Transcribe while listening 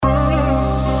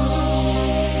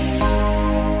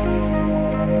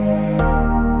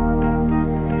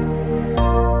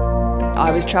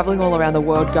was traveling all around the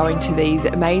world going to these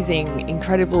amazing,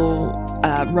 incredible,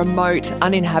 remote,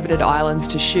 uninhabited islands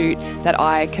to shoot that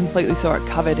I completely saw it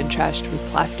covered and trashed with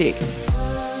plastic.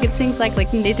 It's things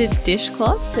like knitted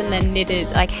dishcloths and then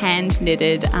hand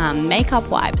knitted makeup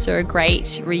wipes are a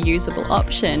great reusable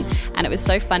option. And it was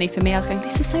so funny for me. I was going,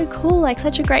 this is so cool,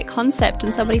 such a great concept.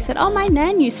 And somebody said, oh, my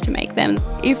nan used to make them.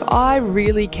 If I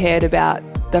really cared about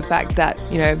the fact that,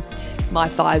 my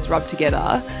thighs rub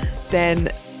together,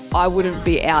 then I wouldn't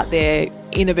be out there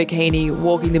in a bikini,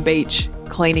 walking the beach,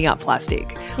 cleaning up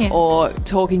plastic, or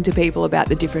talking to people about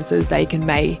the differences they can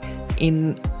make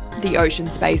in the ocean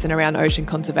space and around ocean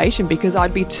conservation, because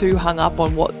I'd be too hung up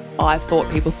on what I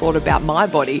thought people thought about my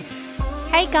body.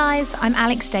 Hey guys, I'm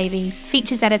Alex Davies,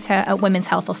 Features Editor at Women's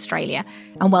Health Australia,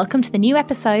 and welcome to the new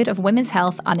episode of Women's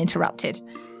Health Uninterrupted.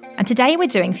 And today we're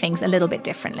doing things a little bit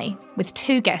differently, with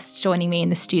two guests joining me in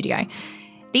the studio.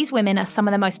 These women are some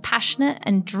of the most passionate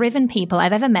and driven people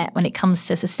I've ever met when it comes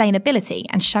to sustainability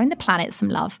and showing the planet some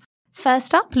love.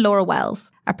 First up, Laura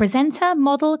Wells. A presenter,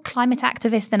 model, climate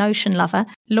activist and ocean lover,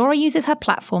 Laura uses her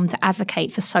platform to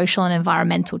advocate for social and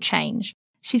environmental change.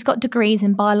 She's got degrees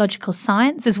in biological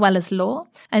science as well as law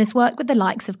and has worked with the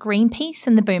likes of Greenpeace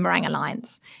and the Boomerang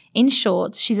Alliance. In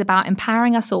short, she's about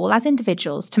empowering us all as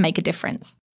individuals to make a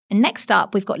difference. And next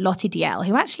up, we've got Lottie Diel,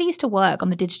 who actually used to work on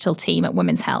the digital team at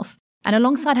Women's Health. And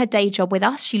alongside her day job with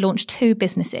us, she launched two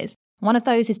businesses. One of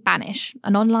those is Banish,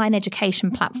 an online education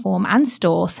platform and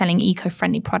store selling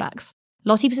eco-friendly products.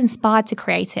 Lottie was inspired to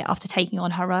create it after taking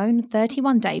on her own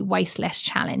 31-day Waste Less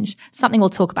challenge, something we'll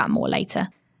talk about more later.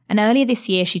 And earlier this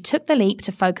year, she took the leap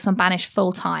to focus on Banish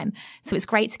full-time, so it's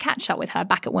great to catch up with her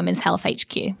back at Women's Health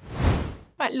HQ.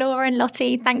 Right, Laura and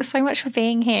Lottie, thanks so much for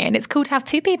being here. And it's cool to have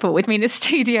two people with me in the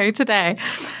studio today.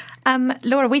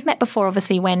 Laura, we've met before,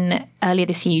 obviously, when earlier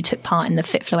this year you took part in the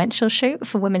Fitfluential shoot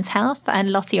for Women's Health.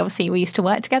 And Lottie, obviously, we used to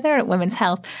work together at Women's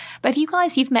Health. But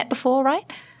you've met before,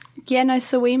 right? Yeah, no,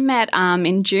 so we met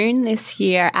in June this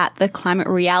year at the Climate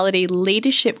Reality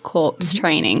Leadership Corps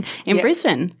training in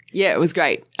Brisbane. Yeah, it was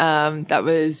great.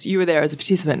 You were there as a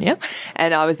participant, yeah?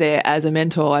 And I was there as a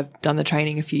mentor. I've done the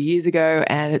training a few years ago,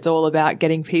 and it's all about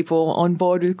getting people on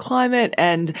board with climate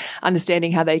and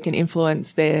understanding how they can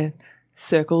influence their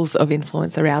circles of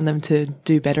influence around them to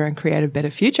do better and create a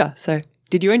better future. So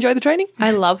did you enjoy the training?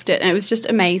 I loved it. And it was just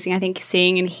amazing. I think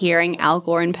seeing and hearing Al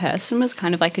Gore in person was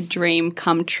kind of like a dream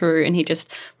come true. And he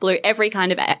just blew every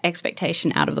kind of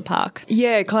expectation out of the park.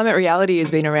 Yeah, Climate Reality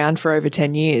has been around for over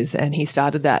 10 years. And he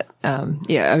started that,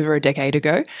 over a decade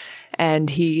ago. And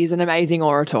he is an amazing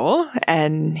orator.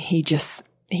 And he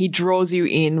draws you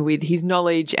in with his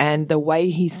knowledge and the way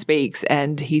he speaks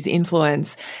and his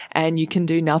influence, and you can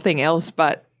do nothing else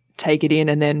but take it in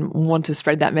and then want to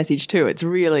spread that message too. It's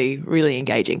really, really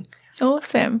engaging.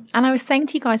 Awesome. And I was saying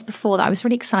to you guys before that I was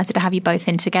really excited to have you both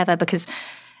in together because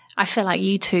I feel like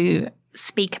you two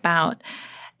speak about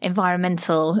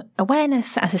environmental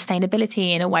awareness and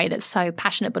sustainability in a way that's so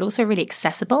passionate but also really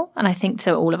accessible, and I think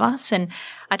to all of us. And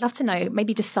I'd love to know,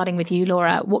 maybe just starting with you,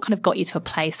 Laura, what kind of got you to a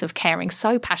place of caring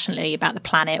so passionately about the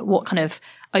planet? What kind of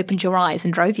opened your eyes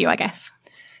and drove you, I guess?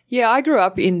 Yeah, I grew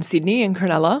up in Sydney in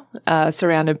Cronulla,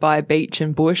 surrounded by beach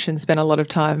and bush, and spent a lot of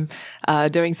time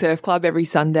doing surf club every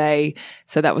Sunday.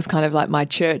 So that was kind of like my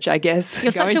church, I guess.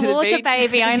 You're such a water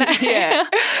baby, I know. Yeah.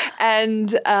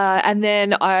 And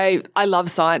then I love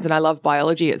science and I love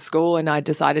biology at school, and I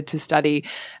decided to study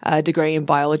a degree in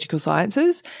biological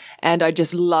sciences. And I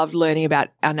just loved learning about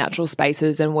our natural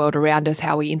spaces and world around us,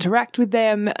 how we interact with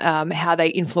them, how they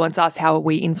influence us, how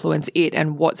we influence it,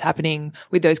 and what's happening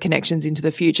with those connections into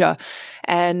the future.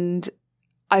 And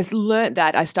I learnt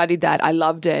that, I studied that, I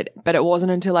loved it, but it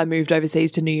wasn't until I moved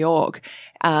overseas to New York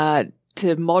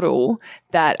to model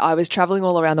that I was traveling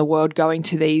all around the world going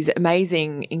to these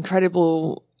amazing,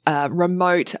 incredible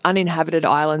remote, uninhabited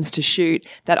islands to shoot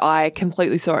that I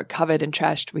completely saw it covered and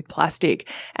trashed with plastic.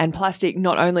 And plastic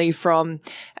not only from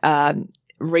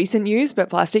recent use, but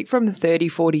plastic from 30,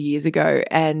 40 years ago.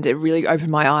 And it really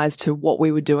opened my eyes to what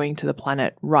we were doing to the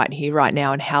planet right here, right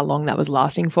now, and how long that was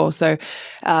lasting for. So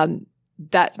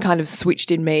that kind of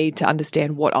switched in me to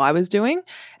understand what I was doing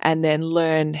and then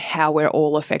learn how we're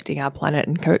all affecting our planet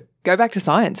and go back to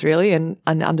science really and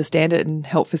understand it and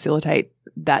help facilitate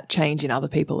that change in other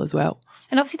people as well.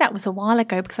 And obviously that was a while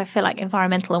ago, because I feel like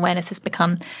environmental awareness has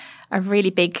become a really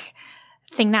big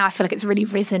thing now. I feel like it's really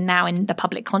risen now in the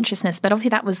public consciousness, but obviously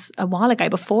that was a while ago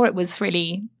before it was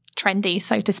really trendy,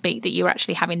 so to speak, that you were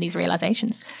actually having these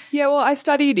realizations. Yeah, well, I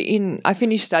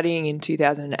finished studying in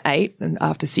 2008 and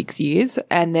after 6 years.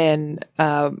 And then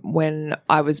when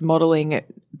I was modeling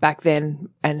back then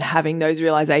and having those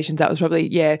realizations. That was probably,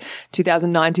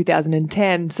 2009,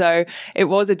 2010. So it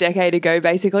was a decade ago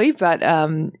basically, but,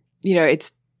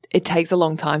 it takes a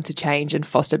long time to change and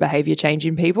foster behavior change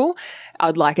in people.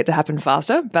 I'd like it to happen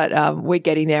faster, but we're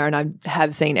getting there, and I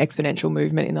have seen exponential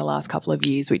movement in the last couple of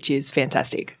years, which is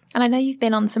fantastic. And I know you've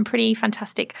been on some pretty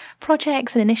fantastic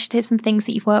projects and initiatives and things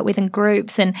that you've worked with in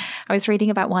groups. And I was reading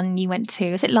about one you went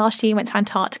to, was it last year you went to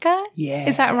Antarctica? Yeah.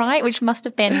 Is that right? Which must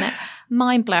have been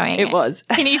mind-blowing. It was.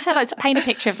 Can you paint a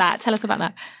picture of that? Tell us about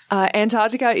that.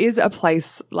 Antarctica is a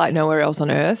place like nowhere else on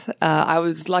Earth. I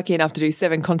was lucky enough to do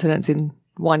 7 continents in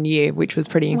 1 year, which was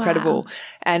pretty incredible. Wow.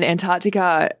 And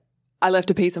Antarctica, I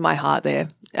left a piece of my heart there.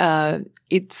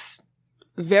 It's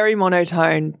very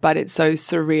monotone, but it's so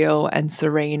surreal and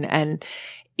serene, and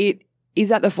it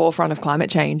is at the forefront of climate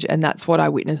change, and that's what I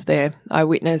witnessed there. I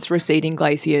witnessed receding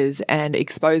glaciers and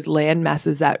exposed land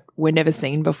masses that were never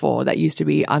seen before, that used to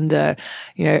be under,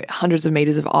 hundreds of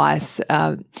meters of ice,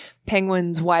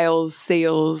 penguins, whales,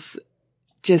 seals,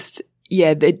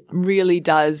 it really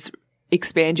does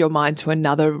expand your mind to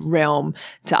another realm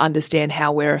to understand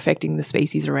how we're affecting the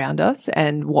species around us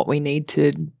and what we need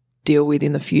to deal with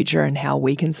in the future and how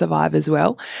we can survive as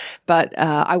well. But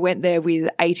I went there with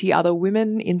 80 other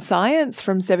women in science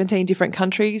from 17 different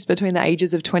countries between the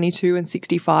ages of 22 and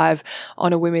 65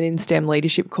 on a Women in STEM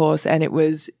leadership course. And it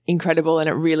was incredible, and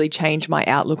it really changed my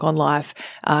outlook on life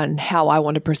and how I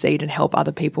want to proceed and help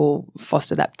other people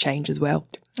foster that change as well.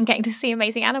 And getting to see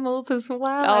amazing animals as well.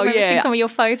 Oh, I remember seeing some of your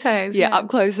photos. Yeah, up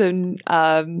close and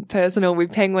personal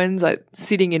with penguins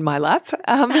sitting in my lap.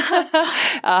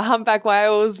 Humpback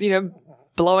whales,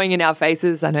 blowing in our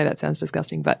faces. I know that sounds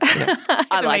disgusting, but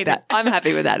I like that. I'm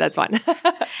happy with that. That's fine.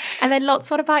 And then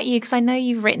Lots, what about you? Because I know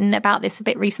you've written about this a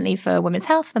bit recently for Women's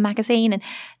Health, the magazine. And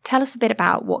tell us a bit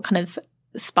about what kind of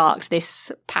sparked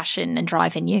this passion and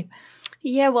drive in you.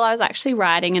 Yeah, well, I was actually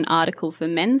writing an article for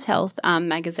Men's Health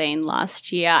magazine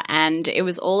last year, and it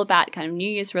was all about kind of New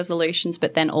Year's resolutions,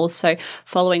 but then also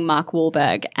following Mark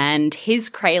Wahlberg and his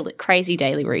crazy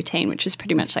daily routine, which is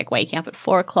pretty much like waking up at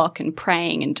 4 o'clock and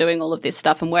praying and doing all of this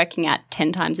stuff and working out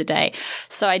 10 times a day.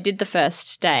 So I did the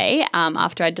first day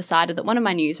after I decided that one of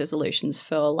my New Year's resolutions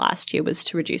for last year was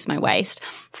to reduce my waist.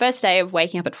 First day of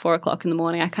waking up at 4 o'clock in the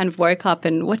morning, I kind of woke up,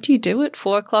 and what do you do at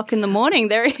 4 o'clock in the morning?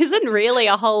 There isn't really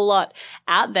a whole lot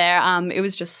out there. It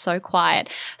was just so quiet.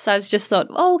 So I was just thought,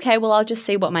 okay, well, I'll just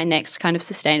see what my next kind of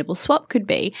sustainable swap could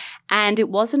be. And it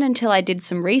wasn't until I did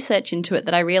some research into it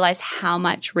that I realized how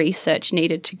much research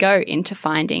needed to go into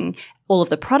finding all of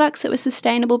the products that were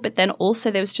sustainable, but then also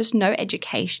there was just no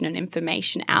education and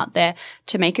information out there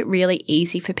to make it really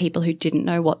easy for people who didn't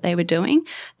know what they were doing.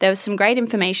 There was some great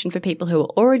information for people who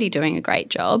were already doing a great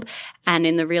job, and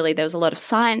there was a lot of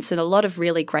science and a lot of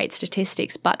really great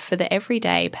statistics, but for the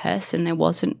everyday person, there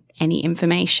wasn't any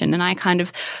information. And I kind of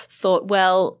thought,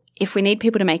 well, if we need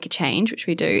people to make a change, which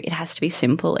we do, it has to be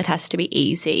simple, it has to be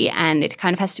easy, and it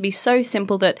kind of has to be so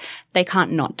simple that they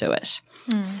can't not do it.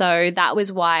 So that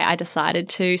was why I decided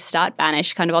to start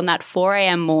Banish kind of on that 4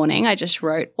 a.m. morning. I just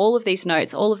wrote all of these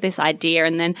notes, all of this idea,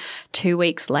 and then 2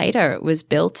 weeks later it was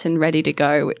built and ready to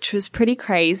go, which was pretty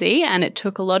crazy. And it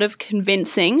took a lot of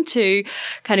convincing to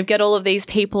kind of get all of these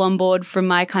people on board from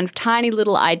my kind of tiny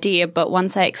little idea. But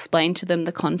once I explained to them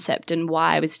the concept and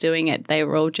why I was doing it, they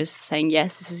were all just saying,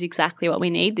 yes, this is exactly what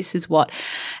we need. This is what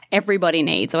everybody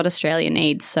needs, what Australia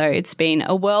needs. So it's been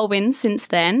a whirlwind since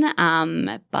then.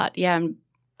 But yeah, I'm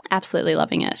absolutely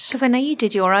loving it. Because I know you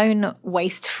did your own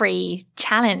waste-free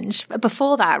challenge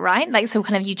before that, right? So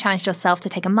kind of you challenged yourself to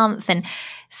take a month and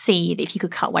see if you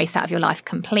could cut waste out of your life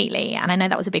completely. And I know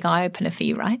that was a big eye-opener for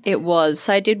you, right? It was.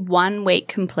 So I did 1 week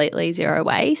completely zero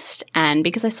waste. And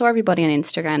because I saw everybody on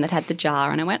Instagram that had the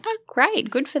jar, and I went, oh, great,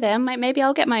 good for them. Maybe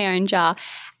I'll get my own jar.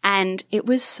 And it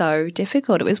was so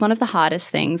difficult. It was one of the hardest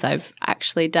things I've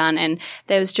actually done. And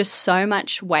there was just so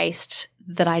much waste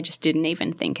that I just didn't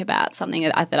even think about. Something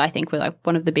that I think was like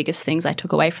one of the biggest things I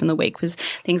took away from the week was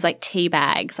things like tea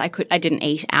bags. I didn't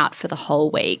eat out for the whole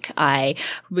week. I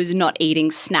was not eating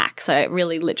snacks. I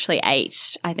really literally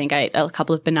ate, I think I ate a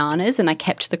couple of bananas, and I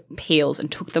kept the peels and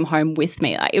took them home with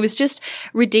me. It was just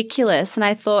ridiculous. And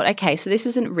I thought, okay, so this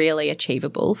isn't really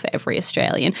achievable for every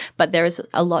Australian, but there is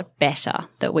a lot better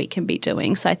that we can be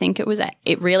doing. So I think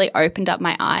it really opened up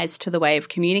my eyes to the way of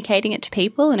communicating it to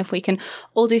people. And if we can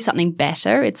all do something better,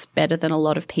 it's better than a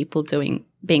lot of people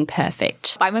being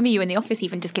perfect. I remember you in the office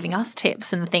even just giving us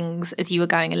tips and things as you were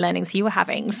going and learnings you were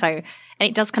having. So, and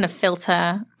it does kind of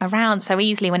filter around so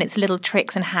easily when it's little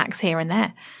tricks and hacks here and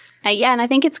there. Yeah, and I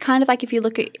think it's kind of like if you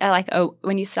look at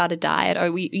when you start a diet,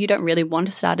 you don't really want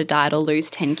to start a diet or lose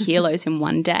 10 kilos in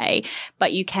one day,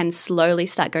 but you can slowly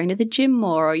start going to the gym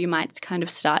more, or you might kind of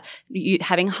start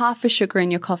having half a sugar in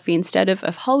your coffee instead of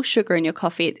whole sugar in your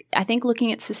coffee. I think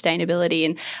looking at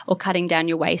sustainability or cutting down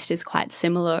your waste is quite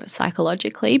similar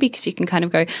psychologically, because you can kind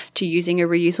of go to using a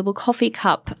reusable coffee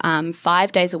cup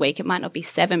 5 days a week. It might not be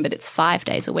 7, but it's 5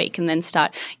 days a week, and then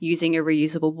start using a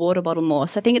reusable water bottle more.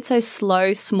 So I think it's those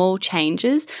slow, small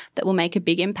changes that will make a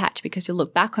big impact, because you'll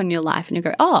look back on your life and you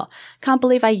go, oh, can't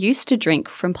believe I used to drink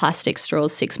from plastic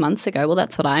straws 6 months ago. Well,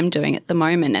 that's what I'm doing at the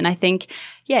moment. And I think,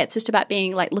 yeah, it's just about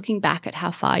being like looking back at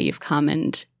how far you've come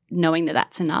and knowing that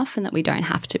that's enough and that we don't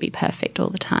have to be perfect all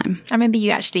the time. I remember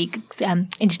you actually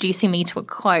introducing me to a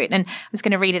quote, and I was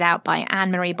going to read it out by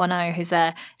Anne-Marie Bonneau, who's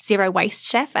a zero waste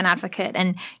chef and advocate,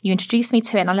 and you introduced me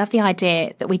to it. And I love the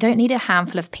idea that we don't need a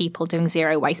handful of people doing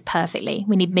zero waste perfectly.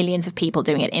 We need millions of people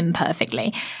doing it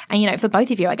imperfectly. And, you know, for both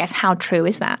of you, I guess, how true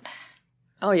is that?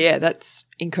 Oh, yeah, that's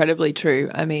incredibly true.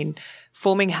 I mean,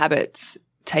 forming habits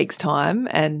takes time.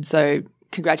 And so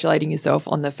congratulating yourself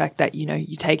on the fact that, you know,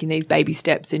 you're taking these baby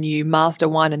steps and you master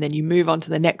one and then you move on to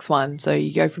the next one. So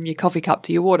you go from your coffee cup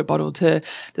to your water bottle to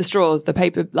the straws, the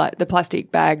paper, like the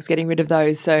plastic bags, getting rid of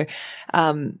those. So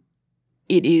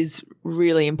it is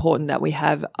really important that we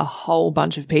have a whole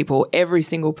bunch of people, every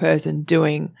single person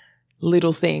doing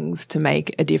little things to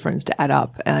make a difference, to add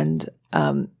up. And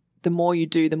the more you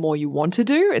do, the more you want to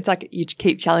do. It's like you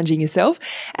keep challenging yourself,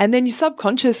 and then you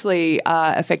subconsciously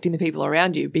are affecting the people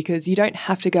around you, because you don't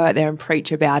have to go out there and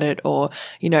preach about it or,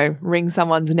 you know, wring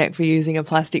someone's neck for using a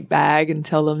plastic bag and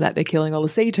tell them that they're killing all the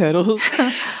sea turtles.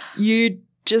 You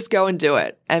just go and do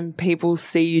it, and people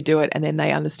see you do it, and then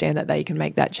they understand that they can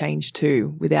make that change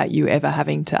too without you ever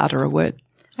having to utter a word.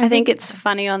 I think it's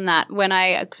funny on that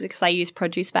because I use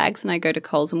produce bags and I go to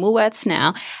Coles and Woolworths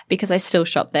now, because I still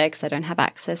shop there because I don't have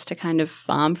access to kind of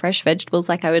farm fresh vegetables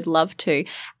like I would love to.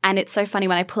 And it's so funny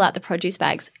when I pull out the produce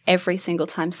bags, every single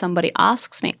time somebody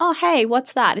asks me, oh, hey,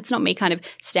 what's that? It's not me kind of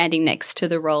standing next to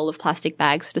the roll of plastic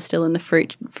bags that are still in the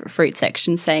fruit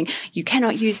section saying, you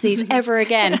cannot use these ever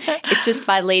again. It's just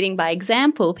by leading by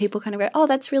example, people kind of go, oh,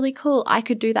 that's really cool. I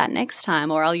could do that next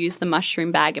time. Or I'll use the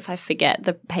mushroom bag if I forget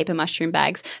the paper mushroom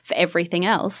bags for everything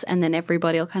else, and then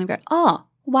everybody will kind of go, oh,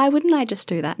 why wouldn't I just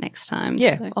do that next time?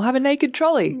 Yeah, so. I'll have a naked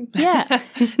trolley. Yeah.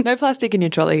 No plastic in your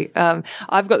trolley.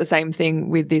 I've got the same thing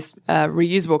with this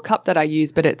reusable cup that I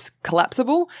use, but it's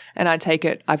collapsible, and I take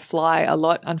it. I fly a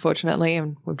lot, unfortunately,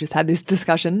 and we've just had this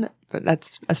discussion, but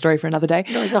that's a story for another day.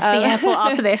 Goes off to the airport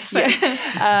after this. So.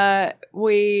 Yeah.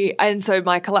 And so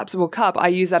my collapsible cup, I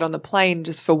use that on the plane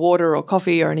just for water or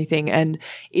coffee or anything, and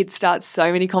it starts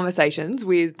so many conversations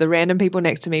with the random people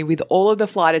next to me, with all of the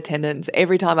flight attendants.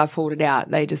 Every time I've pulled it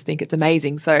out, they just think it's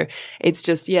amazing. So it's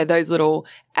just, yeah, those little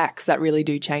acts that really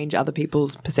do change other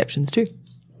people's perceptions too.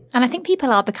 And I think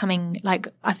people are becoming, like,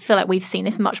 I feel like we've seen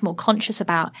this much more conscious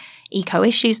about eco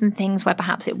issues and things where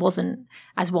perhaps it wasn't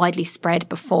as widely spread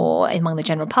before among the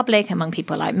general public, among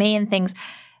people like me and things.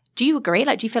 Do you agree?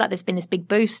 Like, do you feel like there's been this big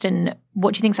boost, and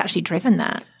what do you think's actually driven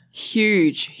that?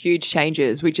 Huge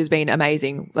changes, which has been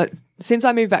amazing. Since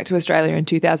I moved back to Australia in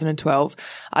 2012,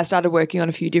 I started working on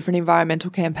a few different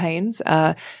environmental campaigns,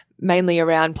 mainly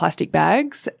around plastic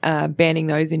bags, banning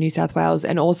those in New South Wales,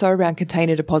 and also around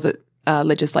container deposit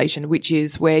legislation, which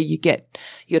is where you get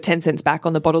your 10 cents back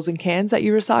on the bottles and cans that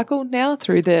you recycle now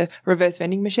through the reverse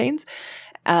vending machines,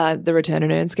 the return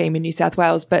and earn scheme in New South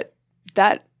Wales. But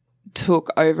that took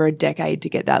over a decade to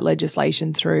get that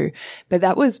legislation through. But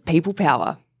that was people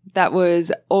power. That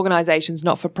was organisations,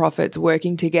 not-for-profits,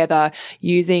 working together,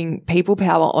 using people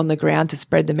power on the ground to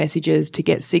spread the messages, to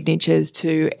get signatures,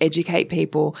 to educate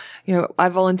people. You know, I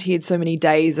volunteered so many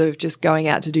days of just going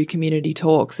out to do community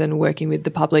talks and working with the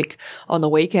public on the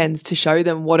weekends to show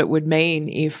them what it would mean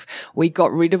if we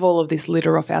got rid of all of this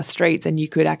litter off our streets, and you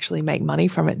could actually make money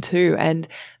from it too. And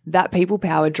that people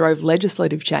power drove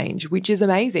legislative change, which is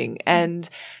amazing. And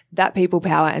that people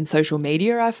power and social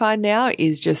media, I find now,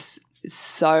 is just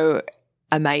so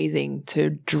amazing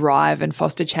to drive and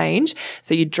foster change.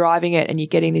 So you're driving it and you're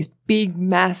getting this big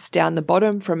mass down the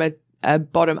bottom from a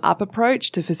bottom-up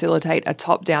approach to facilitate a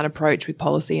top-down approach with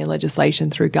policy and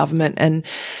legislation through government. And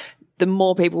the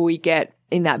more people we get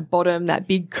in that bottom, that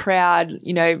big crowd,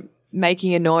 you know,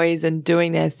 making a noise and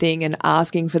doing their thing and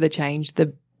asking for the change,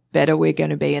 the better we're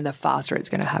going to be and the faster it's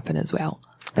going to happen as well.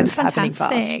 That's happening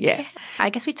fantastic. fast. Yeah.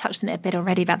 I guess we touched on it a bit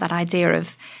already about that idea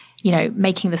of, you know,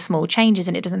 making the small changes,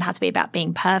 and it doesn't have to be about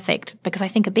being perfect, because I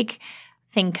think a big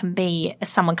thing can be, as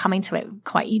someone coming to it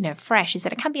quite, you know, fresh, is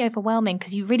that it can be overwhelming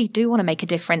because you really do want to make a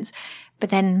difference. But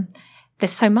then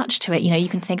there's so much to it. You know, you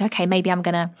can think, okay, maybe I'm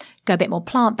going to go a bit more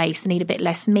plant-based and eat a bit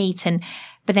less meat.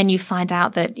 But then you find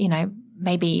out that, you know,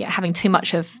 maybe having too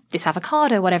much of this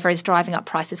avocado, whatever, is driving up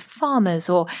prices for farmers,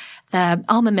 or the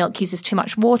almond milk uses too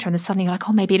much water. And then suddenly you're like,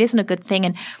 oh, maybe it isn't a good thing.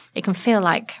 And it can feel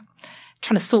like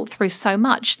trying to sort through so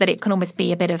much that it can almost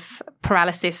be a bit of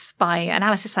paralysis by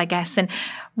analysis, I guess. And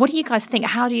what do you guys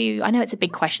think? I know it's a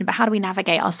big question, but how do we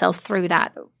navigate ourselves through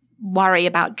that worry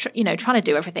about, trying to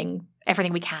do everything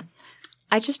we can?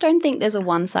 I just don't think there's a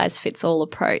one-size-fits-all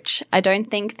approach. I don't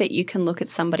think that you can look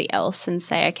at somebody else and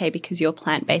say, okay, because you're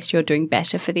plant-based, you're doing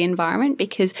better for the environment,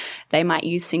 because they might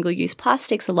use single-use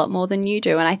plastics a lot more than you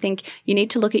do. And I think you need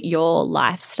to look at your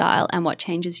lifestyle and what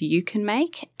changes you can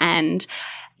make. And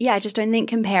yeah, I just don't think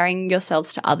comparing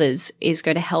yourselves to others is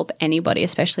going to help anybody,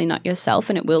 especially not yourself.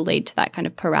 And it will lead to that kind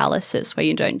of paralysis where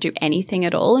you don't do anything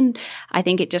at all. And I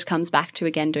think it just comes back to,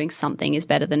 again, doing something is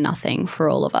better than nothing for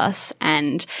all of us.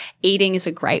 And eating is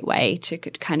a great way to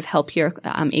kind of help your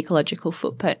ecological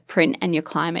footprint and your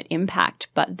climate impact.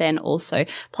 But then also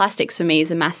plastics for me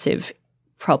is a massive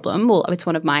problem. Well, it's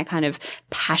one of my kind of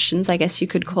passions, I guess you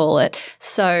could call it.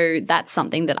 So that's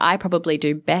something that I probably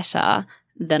do better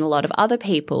than a lot of other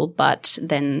people, but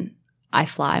then I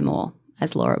fly more,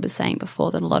 as Laura was saying before,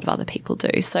 than a lot of other people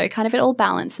do. So kind of it all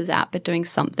balances out, but doing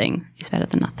something is better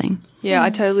than nothing. Yeah,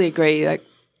 I totally agree. Like,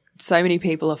 so many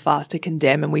people are fast to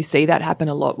condemn, and we see that happen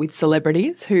a lot with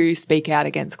celebrities who speak out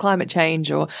against climate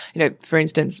change, or, for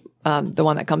instance, the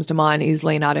one that comes to mind is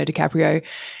Leonardo DiCaprio.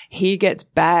 He gets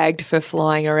bagged for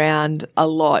flying around a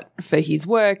lot for his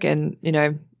work and,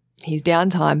 his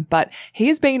downtime, but he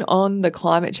has been on the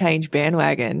climate change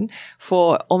bandwagon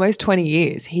for almost 20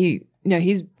 years. He's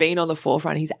been on the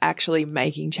forefront. He's actually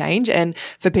making change. And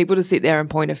for people to sit there and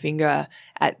point a finger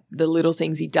at the little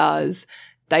things he does,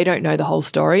 they don't know the whole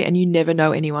story, and you never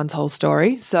know anyone's whole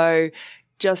story. So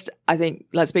I think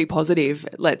let's be positive.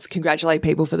 Let's congratulate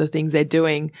people for the things they're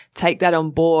doing. Take that on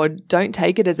board. Don't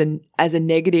take it as a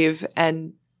negative,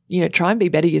 and, try and be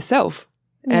better yourself.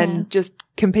 Yeah. And just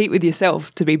compete with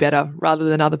yourself to be better rather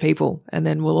than other people. And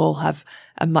then we'll all have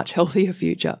a much healthier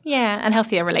future. Yeah. And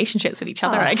healthier relationships with each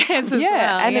other, I guess.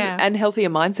 And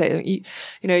healthier mindset.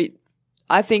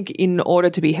 I think in order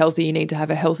to be healthy, you need to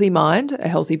have a healthy mind, a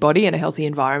healthy body, and a healthy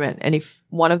environment. And if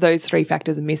one of those three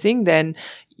factors are missing, then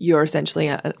you're essentially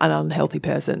an unhealthy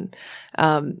person.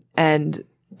 And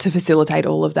to facilitate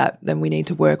all of that, then we need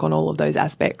to work on all of those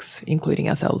aspects, including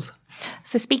ourselves.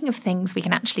 So speaking of things we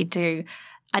can actually do,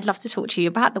 I'd love to talk to you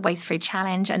about the Waste Free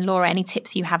Challenge. And Laura, any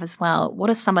tips you have as well? What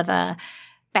are some of the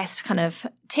best kind of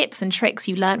tips and tricks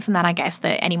you learned from that, I guess,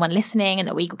 that anyone listening and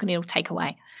that we can all take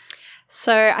away?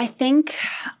 So I think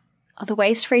the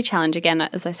Waste Free Challenge, again,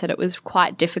 as I said, it was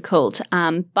quite difficult,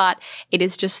 but it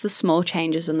is just the small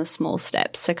changes and the small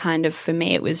steps. So kind of for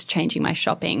me, it was changing my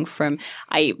shopping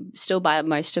I still buy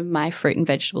most of my fruit and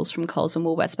vegetables from Coles and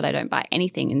Woolworths, but I don't buy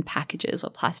anything in packages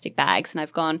or plastic bags. And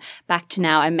I've gone back to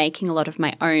now I'm making a lot of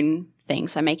my own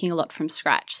things. I'm making a lot from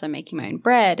scratch. So I'm making my own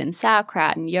bread and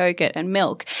sauerkraut and yogurt and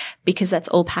milk, because that's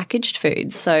all packaged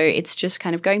food. So it's just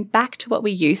kind of going back to what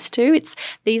we used to.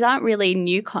 These aren't really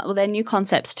they're new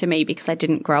concepts to me because I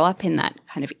didn't grow up in that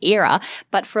kind of era.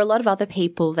 But for a lot of other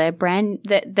people,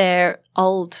 they're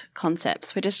old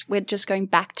concepts. We're just going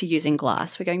back to using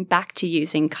glass. We're going back to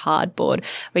using cardboard.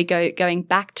 We're going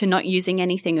back to not using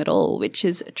anything at all, which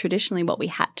is traditionally what we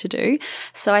had to do.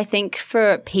 So I think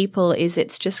for people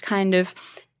it's just kind of,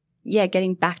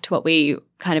 getting back to what we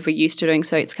kind of were used to doing.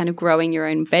 So it's kind of growing your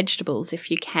own vegetables if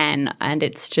you can. And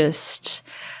it's just,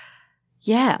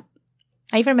 I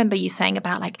even remember you saying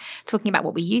about talking about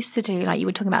what we used to do, you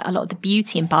were talking about a lot of the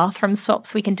beauty and bathroom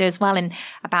swaps we can do as well. And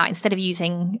about instead of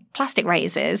using plastic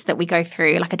razors that we go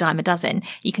through like a dime a dozen,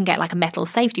 you can get like a metal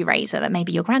safety razor that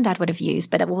maybe your granddad would have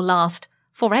used, but it will last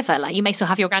forever. You may still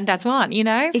have your granddad's one, So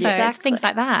it's things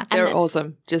like that. They're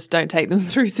awesome. Just don't take them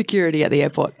through security at the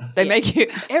airport. They make you,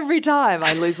 every time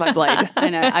I lose my blade. I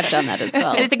know, I've done that as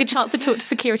well. It's a good chance to talk to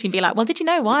security and be like, well, did you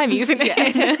know why I'm using this?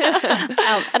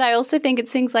 And I also think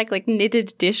it's things like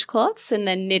knitted dishcloths and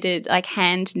then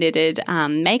hand knitted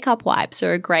makeup wipes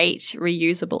are a great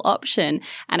reusable option.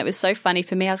 And it was so funny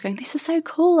for me. I was going, this is so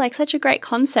cool, such a great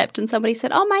concept. And somebody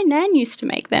said, oh, my nan used to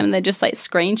make them. And they're just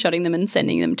screenshotting them and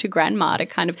sending them to grandma to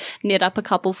kind of knit up a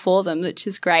couple for them, which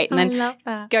is great. And then I love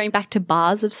that. Going back to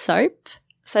bars of soap.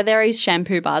 So there is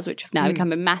shampoo bars, which have now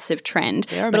become a massive trend.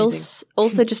 They're but amazing.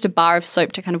 also just a bar of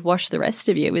soap to kind of wash the rest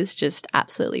of you is just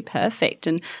absolutely perfect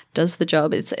and does the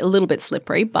job. It's a little bit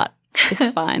slippery, but it's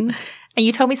fine. And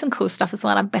you told me some cool stuff as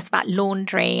well, about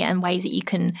laundry and ways that you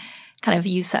can kind of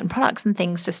use certain products and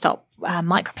things to stop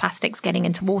microplastics getting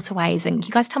into waterways. And can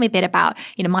you guys tell me a bit about,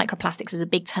 microplastics is a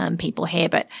big term people hear,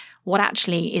 but what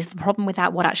actually is the problem with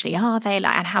that? What actually are they? And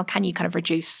how can you kind of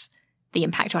reduce the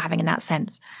impact you're having in that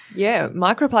sense? Yeah,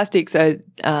 microplastics are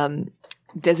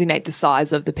designate the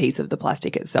size of the piece of the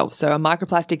plastic itself. So a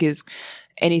microplastic is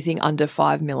anything under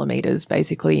 5 millimeters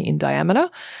basically in diameter.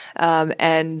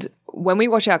 And when we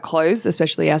wash our clothes,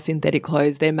 especially our synthetic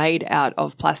clothes, they're made out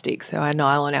of plastic. So our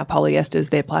nylon, our polyesters,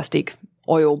 they're plastic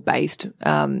oil-based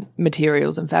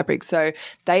materials and fabrics. So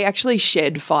they actually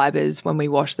shed fibers when we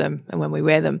wash them and when we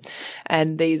wear them.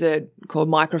 And these are called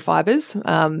microfibers,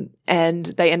 and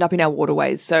they end up in our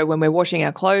waterways. So when we're washing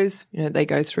our clothes, they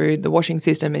go through the washing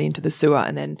system and into the sewer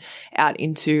and then out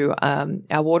into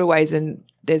our waterways. And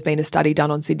there's been a study done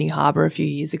on Sydney Harbour a few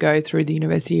years ago through the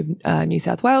University of New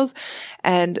South Wales,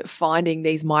 and finding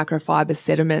these microfiber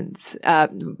sediments,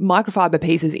 microfiber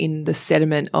pieces in the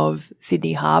sediment of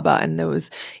Sydney Harbour. And there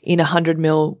was, in 100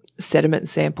 mil sediment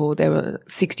sample, there were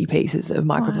 60 pieces of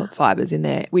microfibers in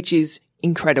there, which is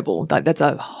incredible. That's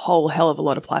a whole hell of a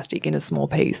lot of plastic in a small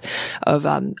piece of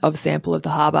sample of the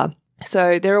harbour.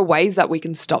 So there are ways that we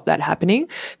can stop that happening,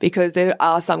 because there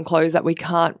are some clothes that we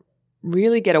can't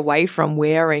really get away from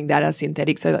wearing that are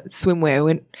synthetic. So that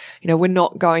swimwear, we're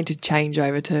not going to change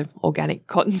over to organic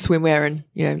cotton swimwear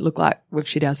and, look like we've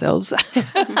shit ourselves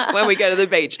when we go to the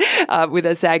beach with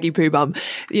a saggy poo bum.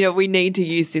 We need to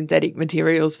use synthetic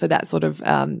materials for that sort of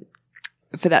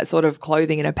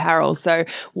clothing and apparel. So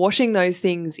washing those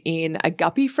things in a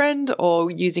Guppy Friend or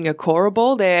using a Cora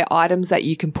Ball, they're items that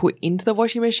you can put into the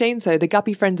washing machine. So the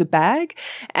Guppy Friend's a bag,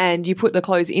 and you put the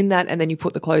clothes in that, and then you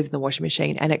put the clothes in the washing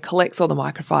machine, and it collects all the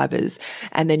microfibers,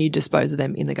 and then you dispose of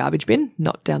them in the garbage bin,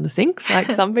 not down the sink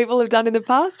like some people have done in the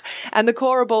past. And the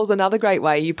Cora Ball's another great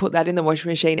way. You put that in the washing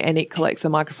machine and it collects the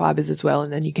microfibers as well,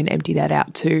 and then you can empty that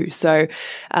out too. So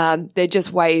they're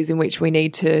just ways in which we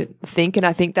need to think, and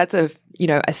I think that's a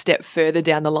step further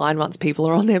down the line once people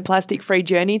are on their plastic-free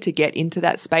journey to get into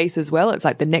that space as well. It's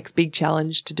like the next big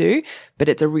challenge to do, but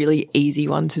it's a really easy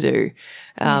one to do.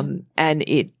 And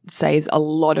it saves a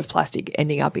lot of plastic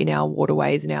ending up in our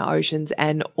waterways and our oceans,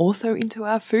 and also into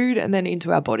our food and then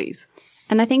into our bodies.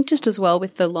 And I think just as well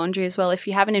with the laundry as well, if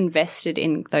you haven't invested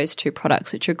in those two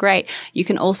products, which are great, you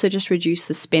can also just reduce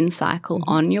the spin cycle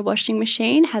on your washing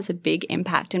machine. Has a big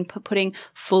impact in putting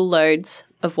full loads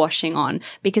of washing on,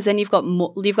 because then you've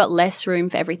got less room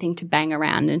for everything to bang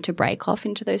around and to break off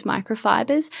into those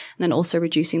microfibers. And then also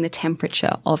reducing the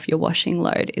temperature of your washing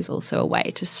load is also a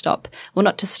way to stop, well,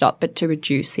 not to stop, but to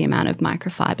reduce the amount of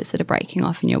microfibers that are breaking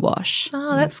off in your wash.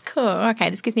 Oh, that's cool.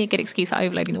 Okay, this gives me a good excuse for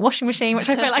overloading the washing machine, which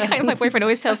I feel like my boyfriend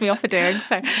always tells me off for doing.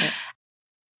 So.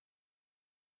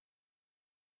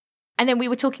 And then we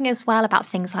were talking as well about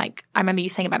things like, I remember you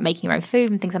saying about making your own food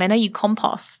and things, and I know you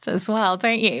compost as well,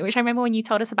 don't you? Which I remember when you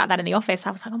told us about that in the office,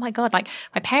 I was like, oh my God, like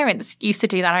my parents used to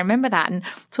do that. I remember that. And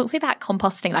talk to me about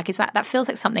composting. Like, is that feels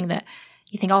like something that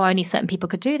you think, oh, only certain people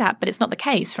could do that, but it's not the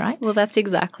case, right? Well, that's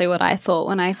exactly what I thought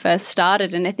when I first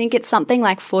started. And I think it's something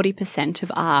like 40%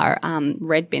 of our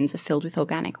red bins are filled with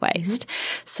organic waste.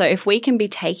 Mm-hmm. So if we can be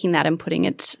taking that and putting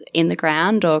it in the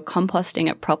ground or composting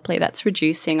it properly, that's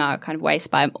reducing our kind of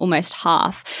waste by almost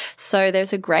half. So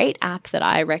there's a great app that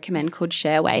I recommend called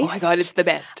Share Waste. Oh my God, it's the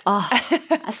best. Oh,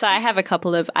 so I have a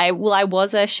couple of, I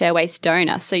was a Share Waste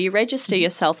donor. So you register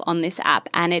yourself on this app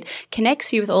and it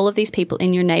connects you with all of these people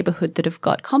in your neighborhood that have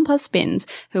got compost bins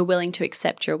who are willing to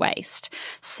accept your waste.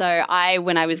 So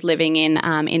when I was living in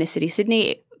inner city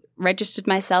Sydney, registered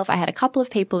myself. I had a couple of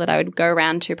people that I would go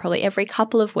around to probably every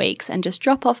couple of weeks and just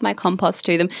drop off my compost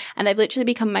to them. And they've literally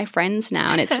become my friends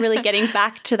now. And it's really getting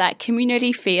back to that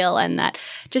community feel and that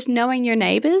just knowing your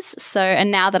neighbors. So, and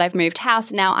now that I've moved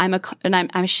house, now I'm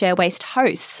a Share Waste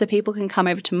host. So people can come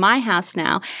over to my house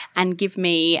now and give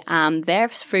me their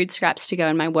food scraps to go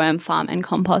in my worm farm and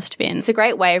compost bin. It's a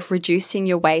great way of reducing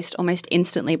your waste almost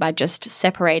instantly by just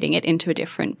separating it into a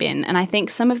different bin. And I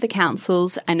think some of the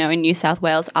councils I know in New South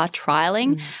Wales are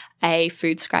trialling a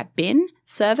food scrap bin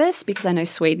service, because I know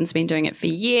Sweden's been doing it for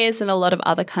years and a lot of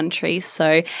other countries.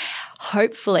 So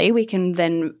hopefully we can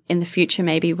then in the future,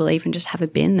 maybe we'll even just have a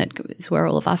bin that is where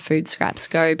all of our food scraps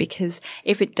go, because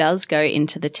if it does go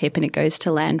into the tip and it goes to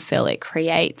landfill, it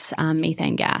creates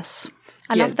methane gas.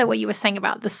 I love that what you were saying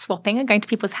about the swapping and going to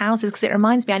people's houses, because it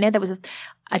reminds me, I know there was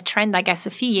a trend, I guess, a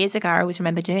few years ago, I always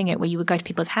remember doing it, where you would go to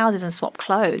people's houses and swap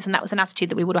clothes. And that was an attitude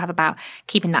that we would have about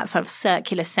keeping that sort of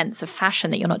circular sense of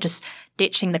fashion, that you're not just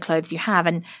ditching the clothes you have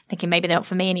and thinking maybe they're not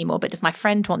for me anymore, but does my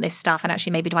friend want this stuff? And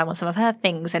actually, maybe do I want some of her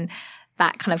things? And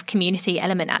that kind of community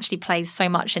element actually plays so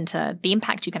much into the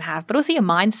impact you can have, but also your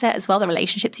mindset as well, the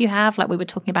relationships you have, like we were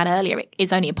talking about earlier, it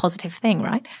is only a positive thing,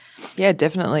 right? Yeah,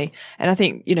 definitely. And I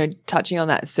think, touching on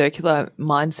that circular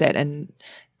mindset, and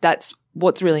that's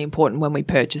what's really important when we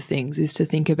purchase things, is to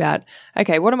think about,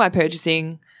 okay, what am I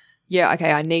purchasing? Yeah,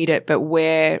 okay, I need it, but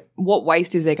what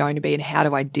waste is there going to be and how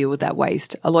do I deal with that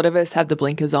waste? A lot of us have the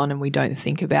blinkers on and we don't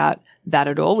think about that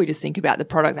at all. We just think about the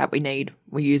product that we need,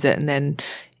 we use it, and then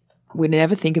we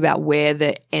never think about where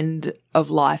the end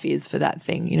of life is for that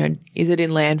thing. Is it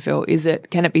in landfill?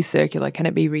 Can it be circular? Can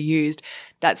it be reused?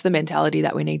 That's the mentality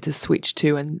that we need to switch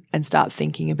to and start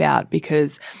thinking about,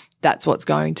 because that's what's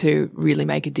going to really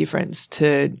make a difference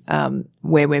to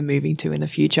where we're moving to in the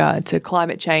future, to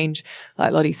climate change.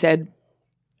 Like Lottie said,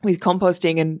 with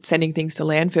composting and sending things to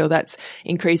landfill, that's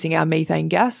increasing our methane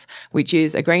gas, which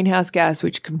is a greenhouse gas,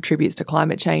 which contributes to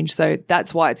climate change. So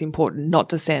that's why it's important not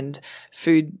to send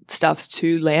foodstuffs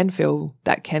to landfill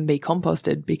that can be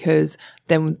composted, because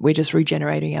then we're just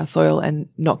regenerating our soil and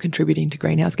not contributing to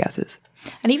greenhouse gases.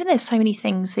 And even there's so many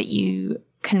things that you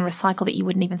can recycle that you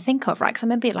wouldn't even think of, right? Because I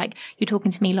remember you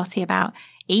talking to me, Lottie, about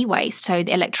e-waste, so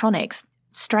the electronics,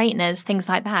 straighteners, things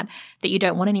like that you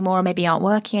don't want anymore or maybe aren't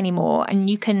working anymore, and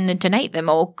you can donate them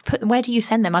or where do you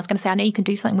send them? I was going to say, I know you can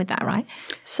do something with that, right?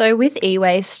 So with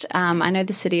e-waste, I know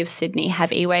the City of Sydney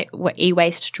have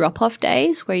e-waste drop-off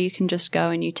days where you can just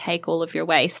go and you take all of your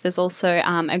waste. There's also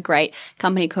a great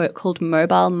company called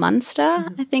Mobile Munster,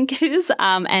 I think it is,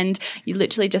 and you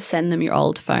literally just send them your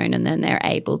old phone and then they're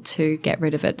able to get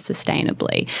rid of it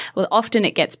sustainably. Well, often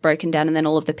it gets broken down and then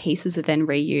all of the pieces are then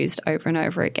reused over and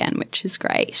over again, which is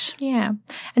great. Yeah.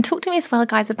 And talk to me as well,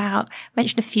 guys, about,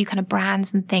 mention a few kind of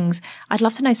brands and things. I'd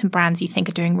love to know some brands you think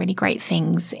are doing really great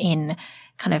things in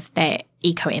kind of their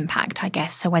eco impact, I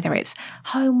guess. So whether it's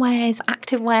homewares,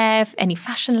 activewear, any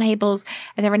fashion labels,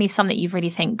 are there some that you really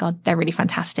think, God, they're really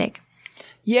fantastic?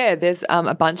 Yeah, there's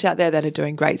a bunch out there that are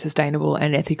doing great sustainable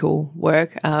and ethical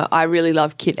work. I really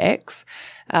love Kit X.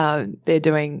 They're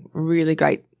doing really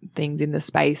great things in the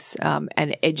space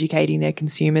and educating their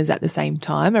consumers at the same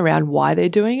time around why they're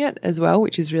doing it as well,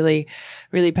 which is really,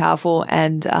 really powerful.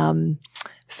 And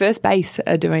First Base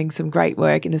are doing some great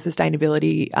work in the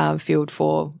sustainability field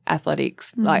for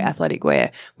athletics, like athletic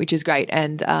wear, which is great.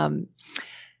 And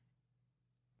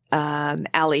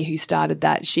Ali, who started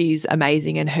that, she's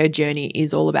amazing, and her journey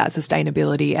is all about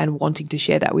sustainability and wanting to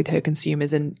share that with her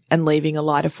consumers and leaving a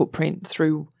lighter footprint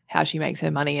through how she makes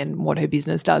her money and what her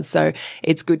business does. So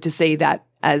it's good to see that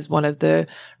as one of the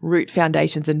root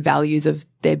foundations and values of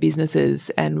their businesses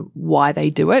and why they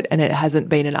do it. And it hasn't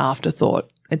been an afterthought.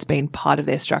 It's been part of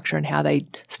their structure and how they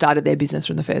started their business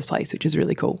from the first place, which is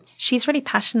really cool. She's really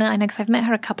passionate. I know, because I've met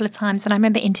her a couple of times and I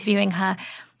remember interviewing her,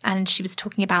 and she was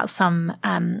talking about some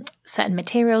certain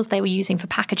materials they were using for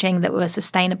packaging that were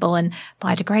sustainable and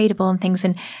biodegradable and things.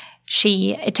 And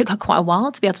it took her quite a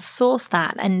while to be able to source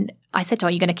that. And I said to her,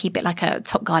 are you going to keep it like a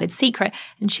top guarded secret?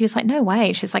 And she was like, no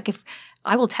way. She's like, if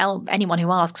I will tell anyone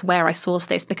who asks where I source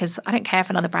this, because I don't care if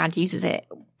another brand uses it.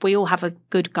 We all have a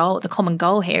good goal. The common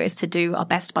goal here is to do our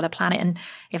best by the planet. And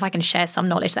if I can share some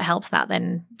knowledge that helps that,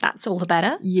 then that's all the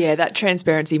better. Yeah, that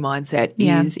transparency mindset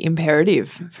is imperative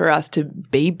for us to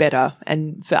be better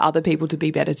and for other people to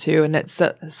be better too. And it's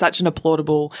such an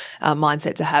applaudable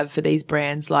mindset to have for these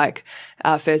brands like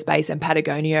First Base and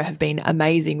Patagonia have been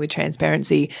amazing with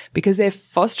transparency, because they're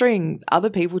fostering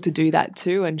other people to do that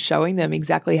too and showing them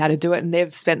exactly how to do it. And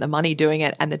they've spent the money doing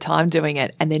it and the time doing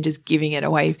it and then just giving it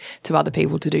away to other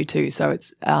people to do too. So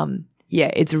it's,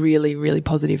 it's a really, really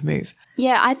positive move.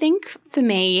 Yeah, I think for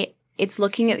me, it's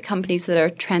looking at companies that are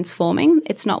transforming.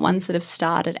 It's not ones that have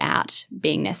started out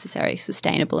being necessarily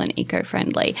sustainable and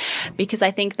eco-friendly, because I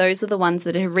think those are the ones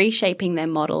that are reshaping their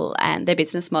model and their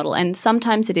business model. And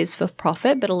sometimes it is for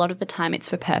profit, but a lot of the time it's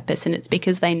for purpose. And it's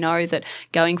because they know that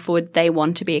going forward, they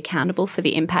want to be accountable for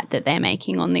the impact that they're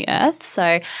making on the earth.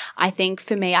 So I think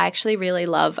for me, I actually really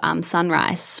love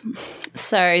Sunrise.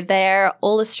 So they're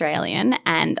all Australian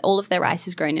and all of their rice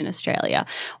is grown in Australia,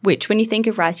 which when you think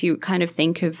of rice, you kind of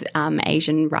think of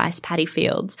Asian rice paddy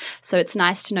fields. So it's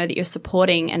nice to know that you're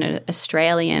supporting an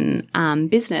Australian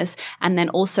business, and then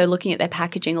also looking at their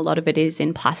packaging. A lot of it is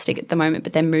in plastic at the moment,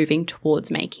 but they're moving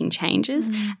towards making changes,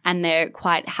 and they're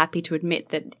quite happy to admit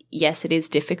that, yes, it is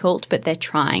difficult, but they're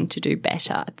trying to do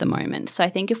better at the moment. So I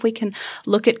think if we can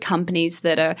look at companies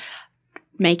that are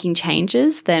making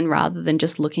changes, then rather than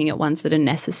just looking at ones that are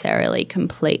necessarily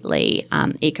completely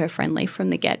eco-friendly from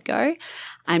the get-go.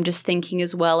 I'm just thinking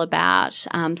as well about,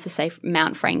 so say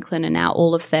Mount Franklin, and now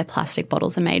all of their plastic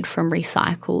bottles are made from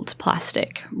recycled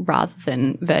plastic rather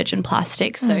than virgin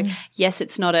plastic. So yes,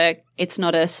 it's not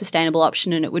a sustainable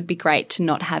option, and it would be great to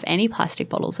not have any plastic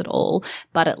bottles at all,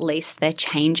 but at least they're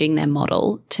changing their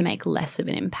model to make less of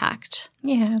an impact.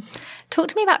 Yeah. Talk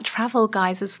to me about travel,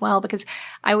 guys, as well, because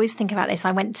I always think about this.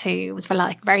 I was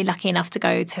very lucky enough to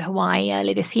go to Hawaii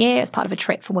early this year as part of a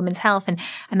trip for Women's Health, and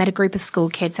I met a group of school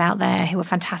kids out there who were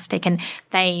fantastic, and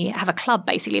they have a club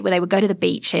basically where they would go to the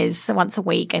beaches once a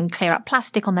week and clear up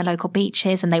plastic on their local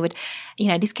beaches, and they would,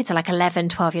 these kids are like 11,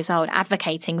 12 years old,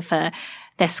 advocating for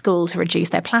their school to reduce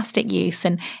their plastic use.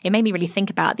 And it made me really think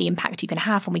about the impact you can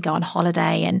have when we go on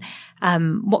holiday, and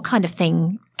what kind of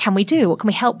thing can we do? What can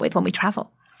we help with when we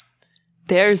travel?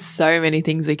 There's so many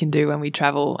things we can do when we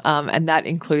travel, and that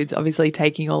includes obviously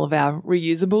taking all of our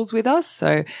reusables with us.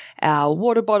 So our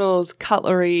water bottles,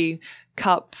 cutlery,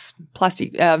 cups,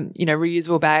 plastic,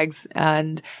 reusable bags,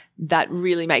 and that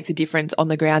really makes a difference on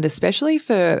the ground, especially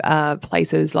for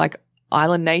places like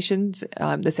island nations,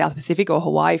 the South Pacific or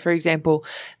Hawaii, for example,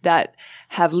 that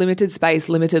have limited space,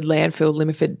 limited landfill,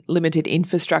 limited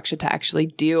infrastructure to actually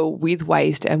deal with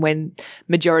waste. And when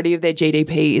majority of their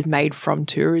GDP is made from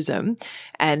tourism,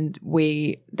 and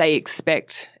they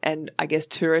expect, and I guess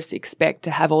tourists expect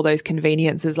to have all those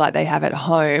conveniences like they have at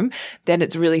home, then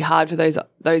it's really hard for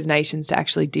those nations to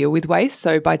actually deal with waste.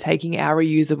 So by taking our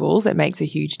reusables, it makes a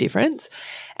huge difference.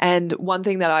 And one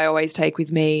thing that I always take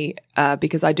with me,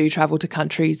 because I do travel to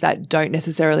countries that don't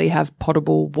necessarily have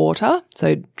potable water,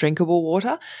 so drinkable water,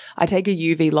 I take a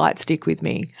UV light stick with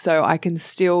me. So I can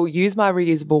still use my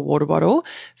reusable water bottle,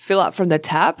 fill up from the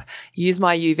tap, use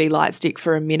my UV light stick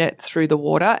for a minute through the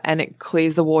water, and it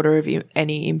clears the water of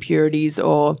any impurities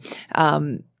or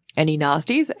any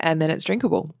nasties, and then it's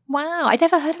drinkable. Wow, I'd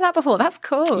never heard of that before. That's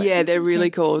cool. Yeah, they're really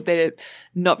cool. They're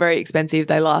not very expensive.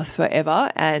 They last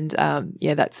forever, and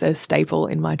that's a staple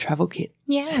in my travel kit.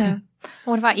 Yeah.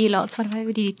 What about you lots? What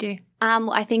do you do?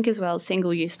 I think as well,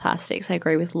 single-use plastics, I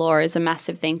agree with Laura, is a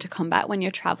massive thing to combat when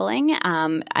you're traveling.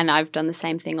 And I've done the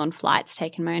same thing on flights,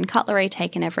 taken my own cutlery,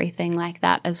 taken everything like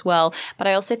that as well. But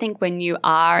I also think when you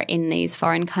are in these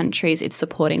foreign countries, it's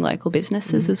supporting local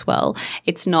businesses as well.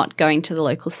 It's not going to the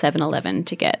local 7-Eleven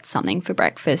to get something for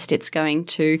breakfast. It's going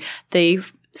to the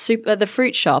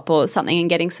fruit shop or something and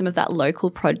getting some of that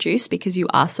local produce, because you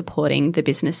are supporting the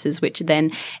businesses, which